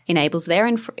then enables their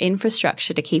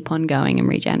infrastructure to keep on going and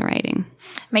regenerating.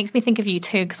 Makes me think of you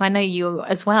too, because I know you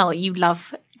as well. You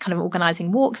love kind of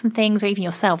organising walks and things, or even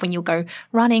yourself when you'll go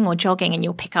running or jogging and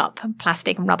you'll pick up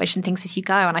plastic and rubbish and things as you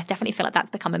go. And I definitely feel like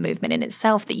that's become a movement in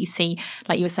itself, that you see,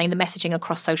 like you were saying, the messaging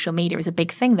across social media is a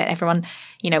big thing, that everyone,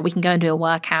 we can go and do a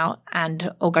workout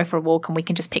or go for a walk and we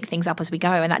can just pick things up as we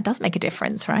go. And that does make a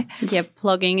difference, right? Yeah,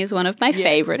 plogging is one of my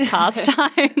favourite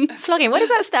pastimes. Slogging, what does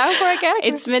that stand for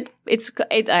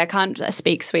again? I can't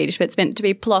speak Swedish, but it's meant to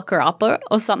be plocka upper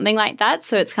or something like that.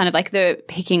 So it's kind of like the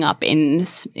picking up in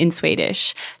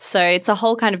Swedish. So it's a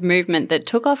whole kind of movement that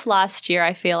took off last year,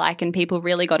 I feel like, and people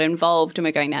really got involved, and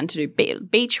we're going down to do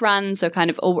beach runs or kind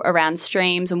of all around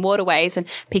streams and waterways and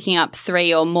picking up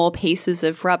 3 or more pieces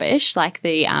of rubbish, like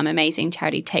the amazing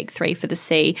charity Take 3 for the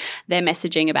Sea. They're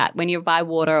messaging about when you're by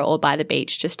water or by the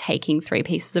beach, just taking 3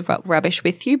 pieces of rubbish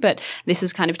with you. But this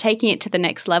is kind of taking it to the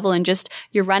next level, and just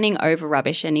you're running over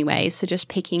rubbish anyways, so just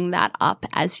picking that up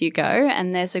as you go.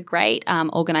 And there's a great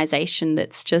organisation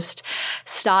that's just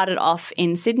started off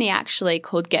in Sydney, actually,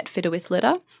 called Get Fitter with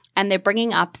Litter. And they're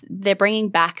bringing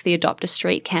back the Adopt a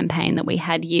Street campaign that we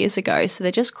had years ago. So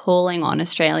they're just calling on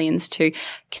Australians to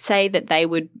say that they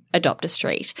would adopt a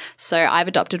street. So I've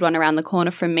adopted one around the corner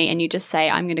from me, and you just say,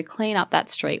 I'm going to clean up that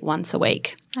street once a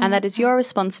week. And that is your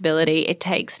responsibility. It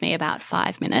takes me about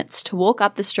 5 minutes to walk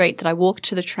up the street that I walk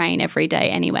to the train every day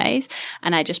anyways,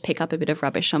 and I just pick up a bit of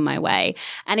rubbish on my way.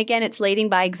 And again, it's leading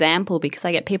by example, because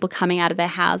I get people coming out of their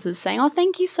houses saying, oh,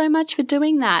 thank you so much for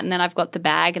doing that. And then I've got the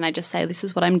bag and I just say, this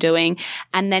is what I'm doing.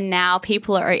 And then now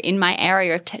people are in my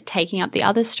area taking up the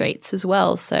other streets as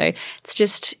well. So it's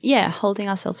just, holding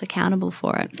ourselves accountable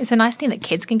for it. It's a nice thing that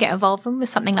kids can get involved with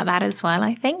something like that as well,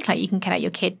 I think. Like you can get out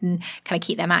your kid and kind of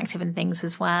keep them active and things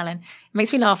as well. And it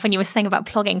makes me laugh when you were saying about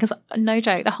plogging, because no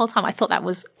joke, the whole time I thought that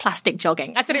was plastic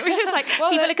jogging. I thought it was just like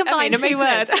people are combining 2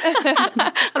 words.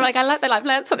 I'm like, I like that I've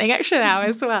learned something extra now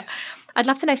as well. I'd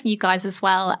love to know from you guys as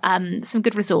well, some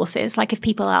good resources, like if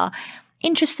people are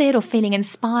interested or feeling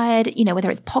inspired,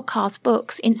 whether it's podcasts,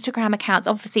 books, Instagram accounts,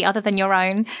 obviously other than your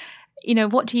own,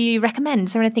 what do you recommend?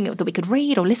 Is there anything that we could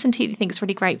read or listen to that you think is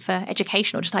really great for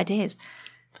education or just ideas?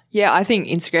 Yeah, I think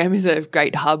Instagram is a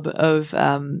great hub of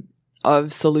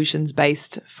of solutions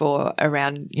based for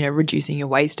around, reducing your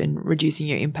waste and reducing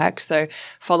your impact. So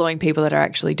following people that are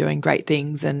actually doing great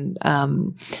things and,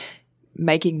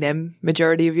 making them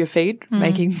majority of your feed,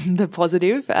 making the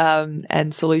positive,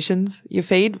 and solutions your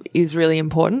feed is really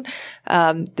important.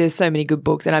 There's so many good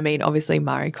books. And I mean, obviously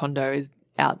Marie Kondo is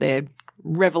out there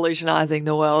revolutionizing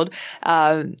the world.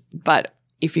 But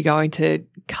if you're going to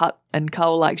cut and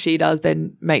cull like she does,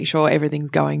 then make sure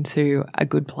everything's going to a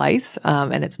good place,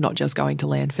 and it's not just going to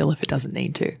landfill if it doesn't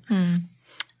need to.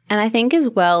 And I think as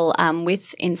well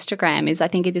with Instagram I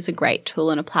think it is a great tool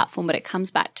and a platform, but it comes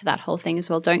back to that whole thing as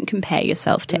well. Don't compare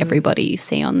yourself to everybody you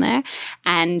see on there.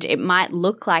 And it might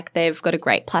look like they've got a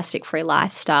great plastic-free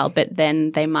lifestyle, but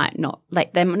then they might not,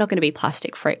 they're not going to be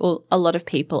plastic-free. Well, a lot of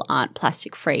people aren't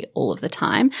plastic-free all of the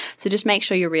time. So just make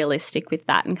sure you're realistic with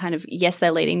that and kind of, yes,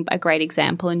 they're leading a great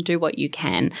example and do what you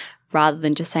can, rather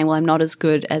than just saying, well, I'm not as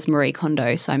good as Marie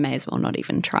Kondo, so I may as well not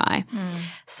even try.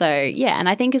 So, yeah, and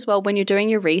I think as well, when you're doing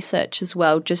your research as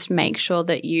well, just make sure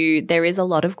that there is a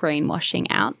lot of greenwashing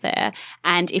out there.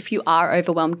 And if you are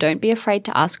overwhelmed, don't be afraid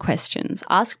to ask questions.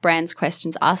 Ask brands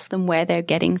questions. Ask them where they're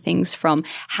getting things from.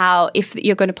 If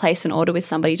you're going to place an order with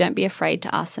somebody, don't be afraid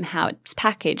to ask them how it's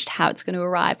packaged, how it's going to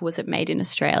arrive. Was it made in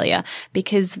Australia?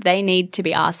 Because they need to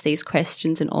be asked these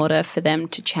questions in order for them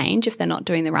to change if they're not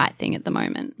doing the right thing at the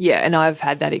moment. Yeah. And I've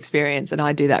had that experience and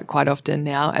I do that quite often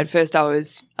now. At first I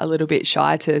was a little bit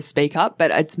shy to speak up,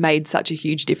 but it's made such a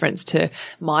huge difference to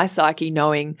my psyche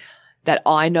knowing that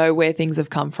I know where things have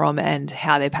come from and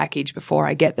how they're packaged before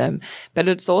I get them. But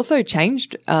it's also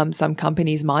changed some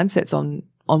companies' mindsets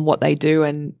on what they do,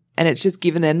 and it's just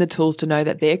given them the tools to know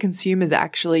that their consumers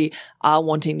actually are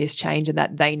wanting this change and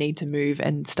that they need to move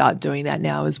and start doing that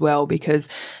now as well, because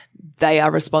they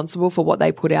are responsible for what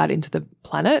they put out into the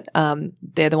planet.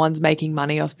 They're the ones making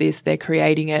money off this. They're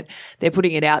creating it. They're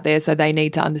putting it out there. So they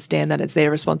need to understand that it's their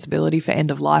responsibility for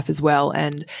end of life as well.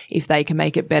 And if they can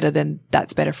make it better, then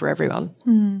that's better for everyone.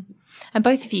 And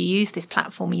both of you use this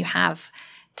platform you have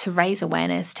to raise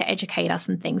awareness, to educate us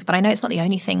and things. But I know it's not the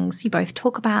only things you both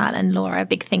talk about. And Laura, a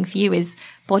big thing for you is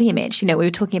body image. We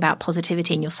were talking about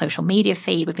positivity in your social media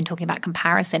feed. We've been talking about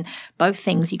comparison, both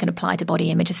things you can apply to body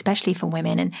image, especially for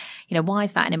women. And, why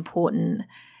is that an important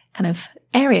kind of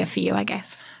area for you, I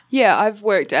guess? Yeah, I've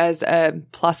worked as a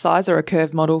plus size or a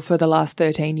curve model for the last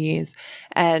 13 years.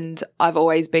 And I've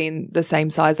always been the same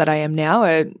size that I am now,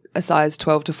 a size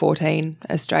 12 to 14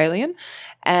 Australian.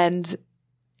 And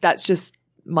that's just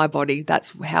my body.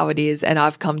 That's how it is. And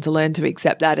I've come to learn to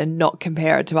accept that and not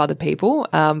compare it to other people,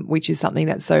 which is something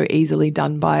that's so easily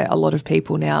done by a lot of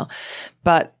people now.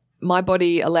 But my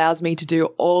body allows me to do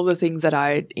all the things that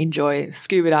I enjoy: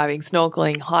 scuba diving,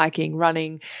 snorkeling, hiking,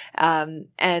 running.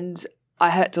 And I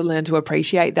had to learn to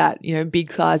appreciate that,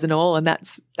 big size and all. And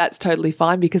that's totally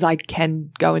fine because I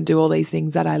can go and do all these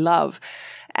things that I love.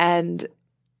 And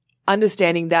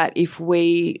understanding that if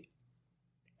we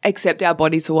accept our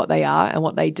bodies for what they are and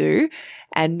what they do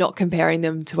and not comparing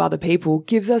them to other people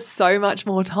gives us so much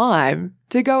more time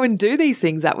to go and do these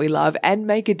things that we love and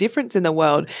make a difference in the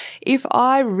world. If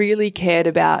I really cared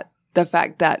about the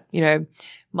fact that,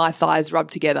 my thighs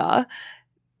rub together,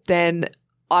 then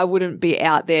I wouldn't be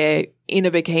out there in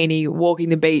a bikini, walking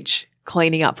the beach,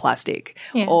 cleaning up plastic,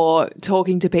 or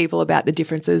talking to people about the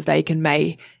differences they can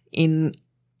make in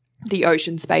the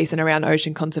ocean space and around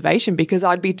ocean conservation, because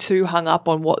I'd be too hung up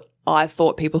on what I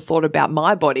thought people thought about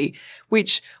my body,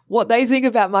 which what they think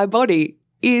about my body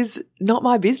is not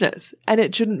my business and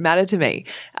it shouldn't matter to me.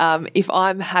 If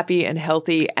I'm happy and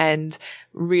healthy and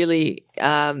really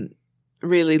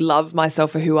love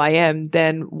myself for who I am,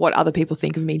 then what other people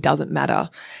think of me doesn't matter.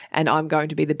 And I'm going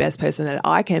to be the best person that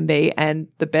I can be. And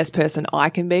the best person I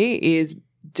can be is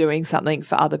doing something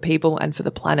for other people and for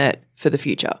the planet for the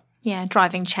future. Yeah,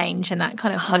 driving change and that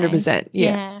kind of 100%,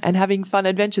 yeah. And having fun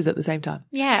adventures at the same time.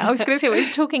 Yeah, I was going to say, we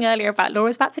were talking earlier about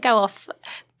Laura's about to go off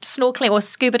snorkeling or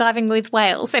scuba diving with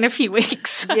whales in a few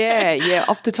weeks. Yeah,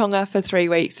 off to Tonga for 3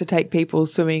 weeks to take people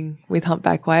swimming with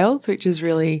humpback whales, which is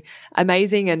really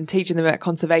amazing, and teaching them about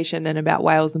conservation and about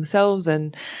whales themselves.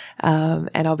 And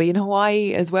I'll be in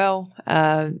Hawaii as well,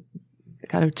 kind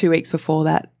of 2 weeks before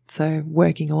that, so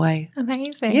working away.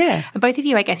 Amazing. Yeah. And both of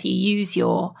you, I guess, you use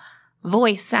your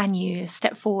voice and you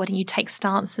step forward and you take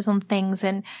stances on things,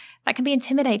 and that can be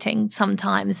intimidating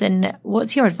sometimes. And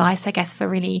what's your advice, I guess, for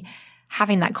really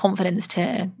having that confidence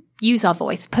to use our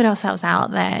voice, put ourselves out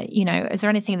there? Is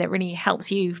there anything that really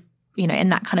helps you, in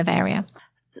that kind of area?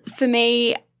 For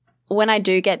me, when I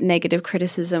do get negative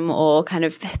criticism or kind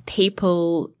of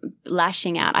people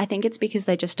lashing out, I think it's because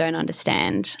they just don't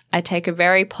understand. I take a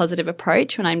very positive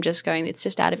approach when I'm just going, it's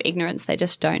just out of ignorance. They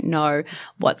just don't know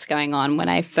what's going on. When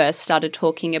I first started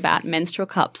talking about menstrual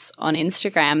cups on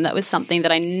Instagram, that was something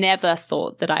that I never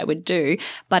thought that I would do,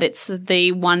 but it's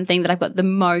the one thing that I've got the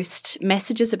most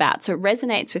messages about. So it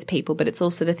resonates with people, but it's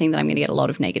also the thing that I'm going to get a lot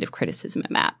of negative criticism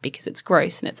about because it's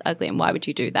gross and it's ugly and why would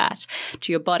you do that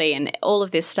to your body and all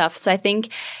of this stuff. So I think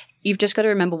you've just got to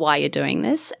remember why you're doing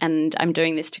this, and I'm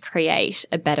doing this to create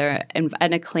a better and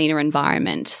a cleaner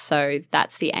environment. So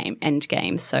that's the end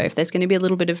game. So if there's going to be a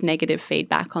little bit of negative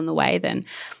feedback on the way, then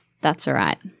that's all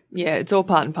right. Yeah, it's all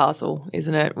part and parcel,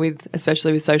 isn't it?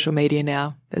 Especially with social media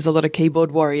now. There's a lot of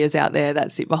keyboard warriors out there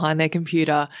that sit behind their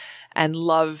computer and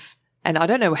love, and I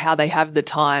don't know how they have the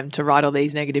time to write all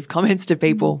these negative comments to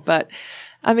people. But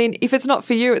I mean, if it's not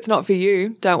for you, it's not for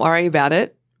you. Don't worry about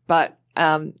it. But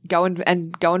go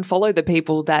and follow the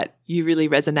people that you really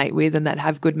resonate with and that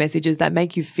have good messages that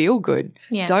make you feel good.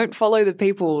 Yeah. Don't follow the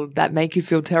people that make you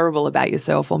feel terrible about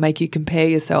yourself or make you compare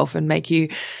yourself and make you,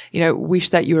 wish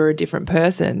that you were a different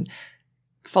person.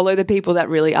 Follow the people that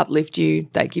really uplift you,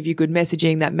 that give you good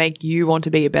messaging, that make you want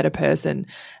to be a better person.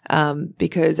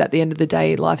 Because at the end of the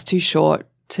day, life's too short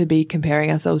to be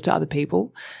comparing ourselves to other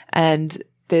people. And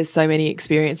there's so many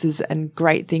experiences and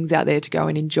great things out there to go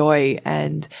and enjoy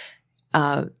and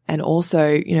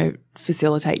also,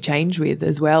 facilitate change with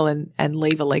as well and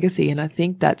leave a legacy. And I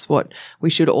think that's what we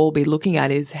should all be looking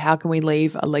at is how can we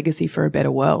leave a legacy for a better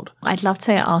world? I'd love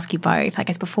to ask you both, I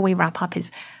guess, before we wrap up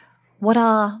is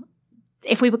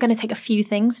if we were going to take a few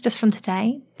things just from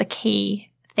today, the key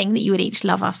thing that you would each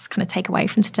love us kind of take away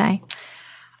from today?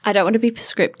 I don't want to be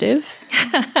prescriptive.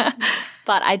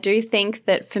 But I do think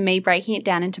that for me, breaking it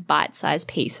down into bite-sized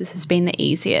pieces has been the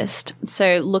easiest.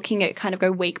 So looking at kind of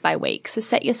go week by week. So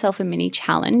set yourself a mini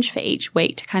challenge for each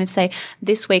week to kind of say,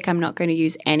 this week I'm not going to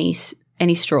use any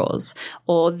straws.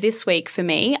 Or this week for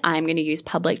me, I'm going to use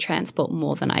public transport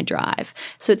more than I drive.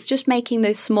 So it's just making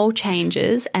those small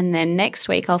changes. And then next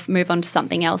week I'll move on to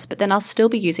something else, but then I'll still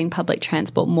be using public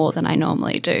transport more than I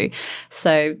normally do.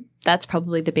 So that's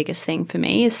probably the biggest thing for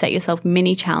me is set yourself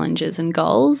mini challenges and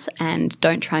goals and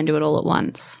don't try and do it all at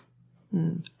once.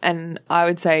 And I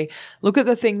would say, look at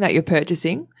the thing that you're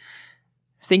purchasing.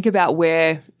 Think about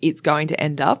where it's going to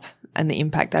end up and the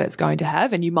impact that it's going to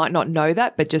have. And you might not know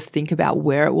that, but just think about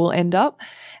where it will end up.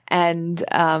 And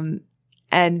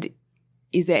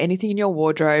is there anything in your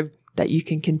wardrobe that you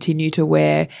can continue to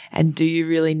wear? And do you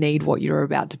really need what you're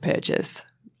about to purchase?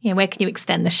 Yeah, where can you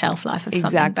extend the shelf life of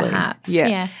something perhaps?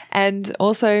 Yeah. And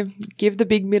also give the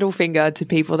big middle finger to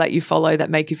people that you follow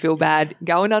that make you feel bad.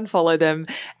 Go and unfollow them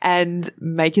and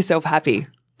make yourself happy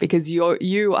because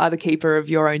you are the keeper of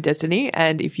your own destiny.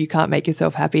 And if you can't make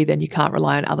yourself happy, then you can't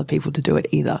rely on other people to do it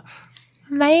either.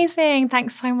 Amazing.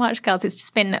 Thanks so much, girls. It's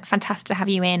just been fantastic to have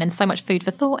you in and so much food for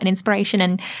thought and inspiration.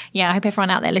 And yeah, I hope everyone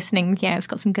out there listening, has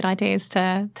got some good ideas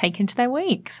to take into their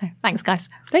week. So thanks, guys.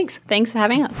 Thanks for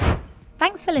having us.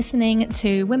 Thanks for listening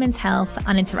to Women's Health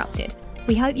Uninterrupted.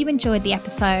 We hope you enjoyed the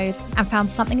episode and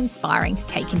found something inspiring to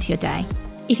take into your day.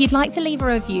 If you'd like to leave a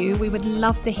review, we would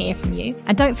love to hear from you.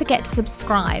 And don't forget to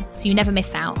subscribe so you never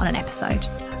miss out on an episode.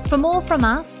 For more from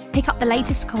us, pick up the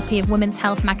latest copy of Women's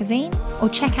Health magazine or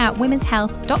check out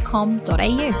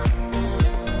womenshealth.com.au.